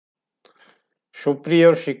সুপ্রিয়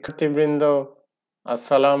শিক্ষার্থীবৃন্দ,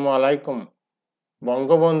 আসসালামু আলাইকুম।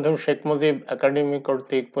 বঙ্গবন্ধু শেখ মুজিব একাডেমি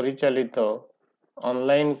কর্তৃক পরিচালিত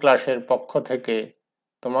অনলাইন ক্লাসের পক্ষ থেকে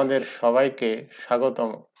তোমাদের সবাইকে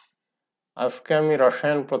স্বাগতম। আজকে আমি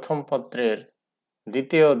রসায়ন প্রথম পত্রের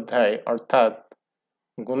দ্বিতীয় অধ্যায় অর্থাৎ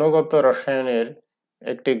গুণগত রসায়নের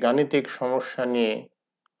একটি গাণিতিক সমস্যা নিয়ে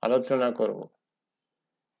আলোচনা করব।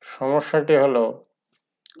 সমস্যাটি হলো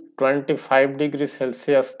 25 ডিগ্রি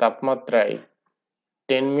সেলসিয়াস তাপমাত্রায়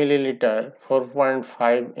 10 millilitre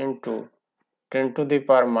 4.5 into 10 to the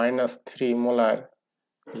power minus 3 molar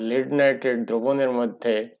lead nitrate দ্রবণের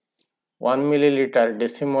মধ্যে 1 মিলিলিটার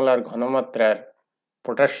ডেসিমোলার ঘনমাত্রার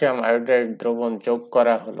পটাশিয়াম আয়োডাইড দ্রবণ যোগ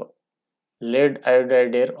করা হলো। লেড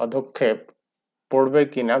আয়োডাইডের অধক্ষেপ পড়বে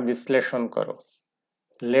কিনা বিশ্লেষণ করো।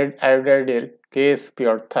 লেড আয়োডাইডের কেএসপি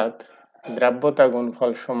অর্থাৎ দ্রাব্যতা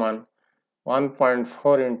গুণফল সমান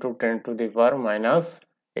 1.4 into 10 to the power minus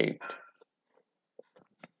 8।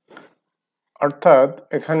 অর্থাৎ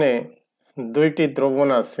এখানে দুইটি দ্রবণ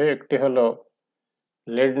আছে, একটি হলো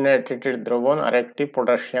লেড নাইট্রেটের দ্রবণ আর একটি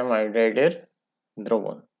পটাশিয়াম আয়োডাইডের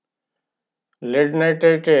দ্রবণ। লেড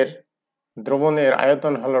নাইট্রেটের দ্রবণের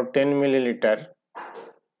আয়তন হলো 10 মিলিলিটার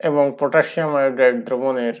এবং পটাশিয়াম আয়োডাইড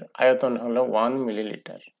দ্রবণের আয়তন হলো 1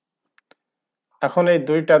 মিলিলিটার। এখন এই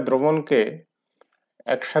দুইটা দ্রবণকে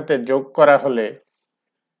একসাথে যোগ করা হলে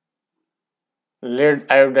লেড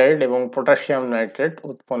আয়োডাইড এবং পটাশিয়াম নাইট্রেট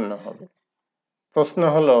উৎপন্ন হবে। প্রশ্ন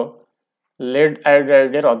হলো লেড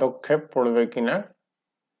আয়োডাইডের অধক্ষেপ পড়বে কিনা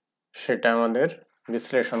সেটা আমাদের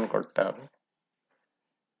বিশ্লেষণ করতে হবে।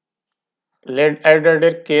 লেড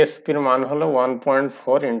আয়োডাইডের কেএসপির মান হলো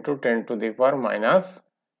 1.4 into 10 to the power minus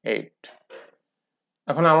 8।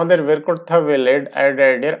 এখন আমাদের বের করতে হবে লেড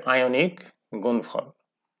আয়োডাইডের আয়নিক গুণফল।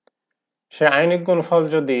 সে আয়নিক গুণফল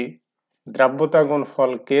যদি দ্রাব্যতা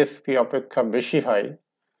গুণফল কেএসপি অপেক্ষা বেশি হয়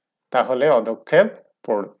তাহলে অধক্ষেপ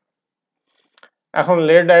পড়বে। এখন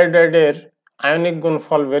লেড আয়োডাইডের আয়নিক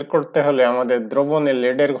গুণফল বের করতে হলে আমাদের দ্রবণে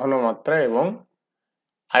লেডের ঘনমাত্রা এবং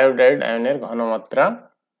আয়োডাইড আয়নের ঘনমাত্রা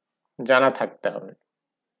জানা থাকতে হবে।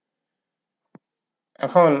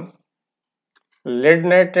 এখন লেড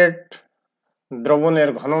নাইট্রেট দ্রবণের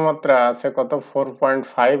ঘনমাত্রা আছে কত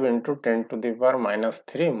 4.5 into 10 to the power minus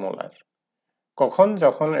 3 molar. কখন?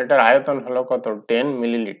 যখন এটার আয়তন হলো কত 10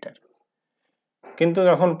 মিলিলিটার। কিন্তু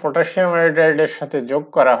যখন পটাশিয়াম আয়োডাইডের সাথে যোগ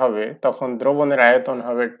করা হবে তখন দ্রবণের আয়তন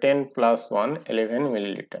হবে 10 + 1 11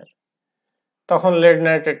 মিলিলিটার। তখন লেড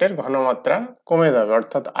নাইট্রেটের ঘনমাত্রা কমে যাবে,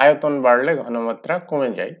 অর্থাৎ আয়তন বাড়লে ঘনমাত্রা কমে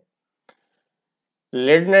যায়।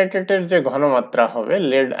 লেড নাইট্রেটের যে ঘনমাত্রা হবে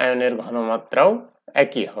লেড আয়নের ঘনমাত্রাও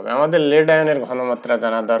একই হবে। আমাদের লেড আয়নের ঘনমাত্রা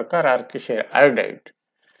জানা দরকার আর কিসের? আয়োডাইড।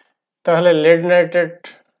 তাহলে লেড নাইট্রেট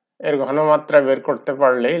এর ঘনমাত্রা বের করতে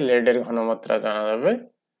পারলেই লেডের ঘনমাত্রা জানা যাবে।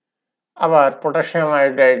 আবার পটাশিয়াম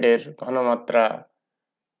আয়োডাইডের ঘনমাত্রা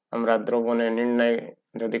আমরা দ্রবণে নির্ণয়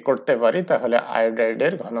যদি করতে পারি তাহলে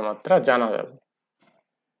আয়োডাইডের ঘনমাত্রা জানা যাবে।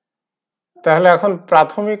 তাহলে এখন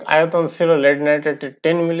প্রাথমিক আয়তন ছিল লেড নাইট্রেটের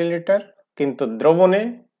 10 মিলিলিটার, কিন্তু দ্রবণে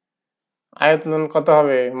আয়তন কত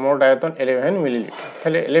হবে? মোট আয়তন 11 মিলিলিটার।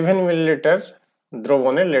 তাহলে 11 মিলিলিটার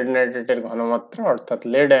দ্রবণে লেড নাইট্রেটের ঘনমাত্রা অর্থাৎ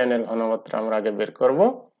লেড আয়নের ঘনমাত্রা আমরা আগে বের করব,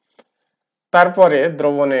 তারপরে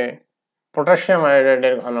দ্রবণে পটাশিয়াম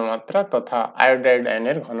আয়োডাইডের ঘনমাত্রা তথা আয়োডাইড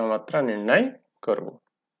আয়নের ঘনমাত্রা নির্ণয় করব।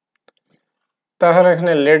 তাহলে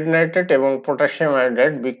এখানে লেড নাইট্রেট এবং পটাশিয়াম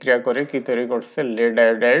আয়োডাইড বিক্রিয়া করে কি তৈরি করছে? Lead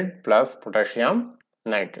iodide plus potassium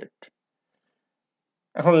nitrate.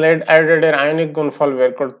 এখন লেড আয়োডাইডের আয়নিক গুণফল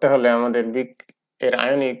বের করতে হলে আমাদের এর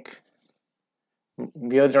আয়নিক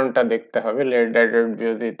বিয়োজনটা দেখতে হবে। লেড আয়োডাইড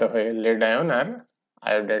বিয়োজিত হয়ে লেড আয়ন আর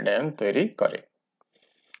আয়োডাইড আয়ন তৈরি করে।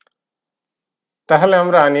 তাহলে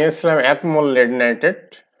আমরা নিয়েছিলাম 1 মোল লেড নাইট্রেট,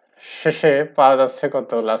 শেষে পাওয়া যাচ্ছে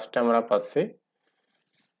কত? লাস্টে আমরা পাচ্ছি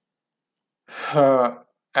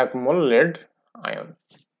 1 মোল লেড আয়ন।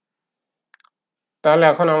 তাহলে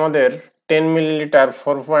এখন আমাদের 10 millilitre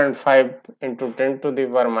 4.5 into 10 to the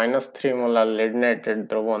power minus 3 molar lead nitrate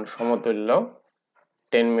দ্রবণ সমতুল্য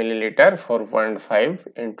 10 millilitre 4.5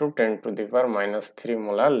 into 10 to the power minus 3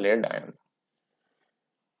 molar lead ion.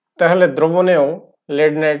 তাহলে দ্রবণেও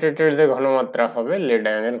লেড নাইট্রেটের যে ঘনমাত্রা হবে লেড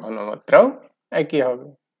আয়নের ঘনমাত্রাও একই হবে।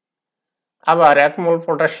 আবার 1 মোল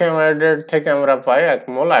পটাশিয়াম আয়োডাইড থেকে আমরা পাই 1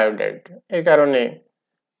 মোল আয়োডাইড। এই কারণে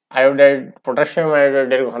আয়োডাইড পটাশিয়াম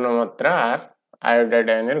আয়োডাইডের ঘনমাত্রা আর আয়োডাইড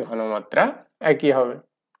আয়নের ঘনমাত্রা একই হবে।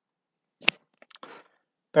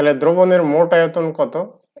 তাহলে দ্রবণের মোট আয়তন কত?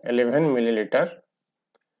 11 মিলিলিটার।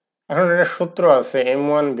 এখন একটা সূত্র আছে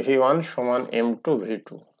m1v1 সমান m2v2।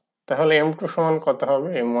 তাহলে m2 সমান কত হবে?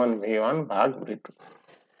 m1v1 ভাগ v2।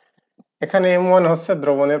 এখানে m1 হচ্ছে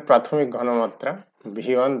দ্রবণের প্রাথমিক ঘনমাত্রা,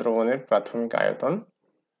 v1 দ্রবণের প্রাথমিক আয়তন।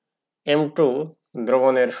 M2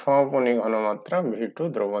 দ্রবণের সমাপনী ঘনমাত্রা, V2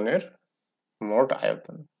 দ্রবণের মোট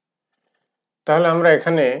আয়তন। তাহলে আমরা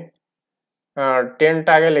এখানে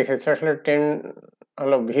 10টা আগে লিখেছি, আসলে 10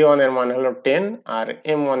 হলো V1 এর মান হলো 10 আর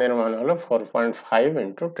M1 এর মান হলো 4.5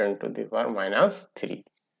 into 10 to the power minus 3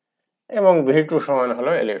 এবং V2 সমান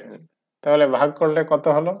হলো 11। তাহলে ভাগ করলে কত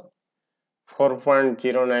হলো?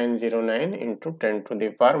 4.0909 into 10 to the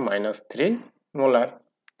power minus 3 molar.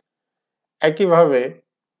 একইভাবে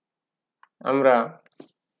আমরা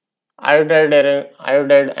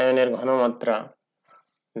আয়োডাইড আয়নের ঘনমাত্রা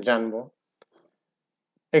জানবো।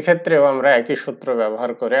 এক্ষেত্রেও আমরা একই সূত্র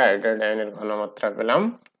ব্যবহার করে আয়োডাইড আয়নের ঘনমাত্রা পেলাম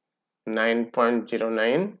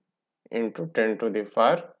 9.09 into 10 to the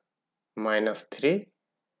power minus 3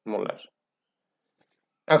 molar.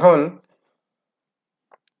 এখন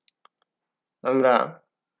আমরা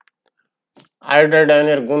আয়োডাইড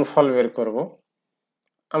আয়নের গুণফল বের করব।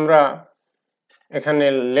 আমরা এখানে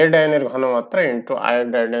লেড আয়নের ঘনমাত্রা ইন্টু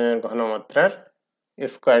আয়োডাইড আয়নের ঘনমাত্রার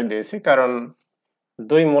স্কয়ার দিয়েছি, কারণ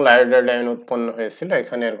 2 মোল আয়োডাইড আয়ন উৎপন্ন হয়েছিল,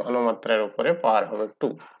 এখানে এর ঘনমাত্রার উপরে পাওয়ার হবে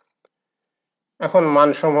 2। এখন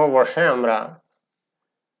মানসমূহ বসায় আমরা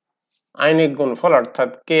আয়নিক গুণফল অর্থাৎ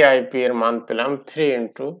KIP এর মান পেলাম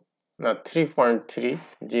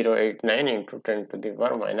 3.3089 into 10 to the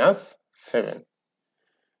power minus 7।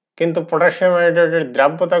 কিন্তু পটাশিয়াম আয়োডাইডের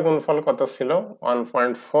দ্রাব্যতা গুণফল কত ছিল?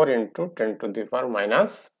 1.4 into 10 to the power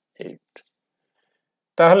minus 8।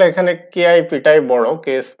 তাহলে এখানে KIP টাই বড়,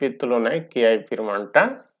 KSP এর তুলনায় KIP এর মানটা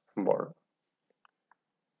বড়।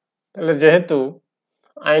 তাহলে যেহেতু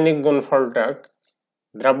আয়নিক গুণফলটা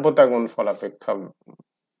দ্রাব্যতা গুণফল অপেক্ষা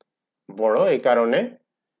বড়, এই কারণে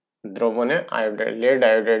দ্রবণে লেড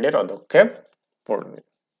আয়োডাইডের অধক্ষেপ পড়বে।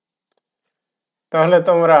 তাহলে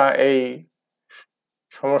তোমরা এই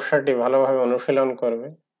সমস্যাটি ভালোভাবে অনুশীলন করবে।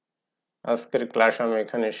 আজকের ক্লাস আমি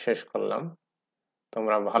এখানে শেষ করলাম।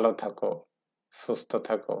 তোমরা ভালো থাকো, সুস্থ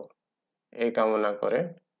থাকো, এই কামনা করে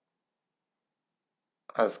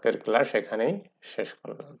আজকের ক্লাস এখানেই শেষ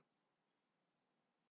করলাম।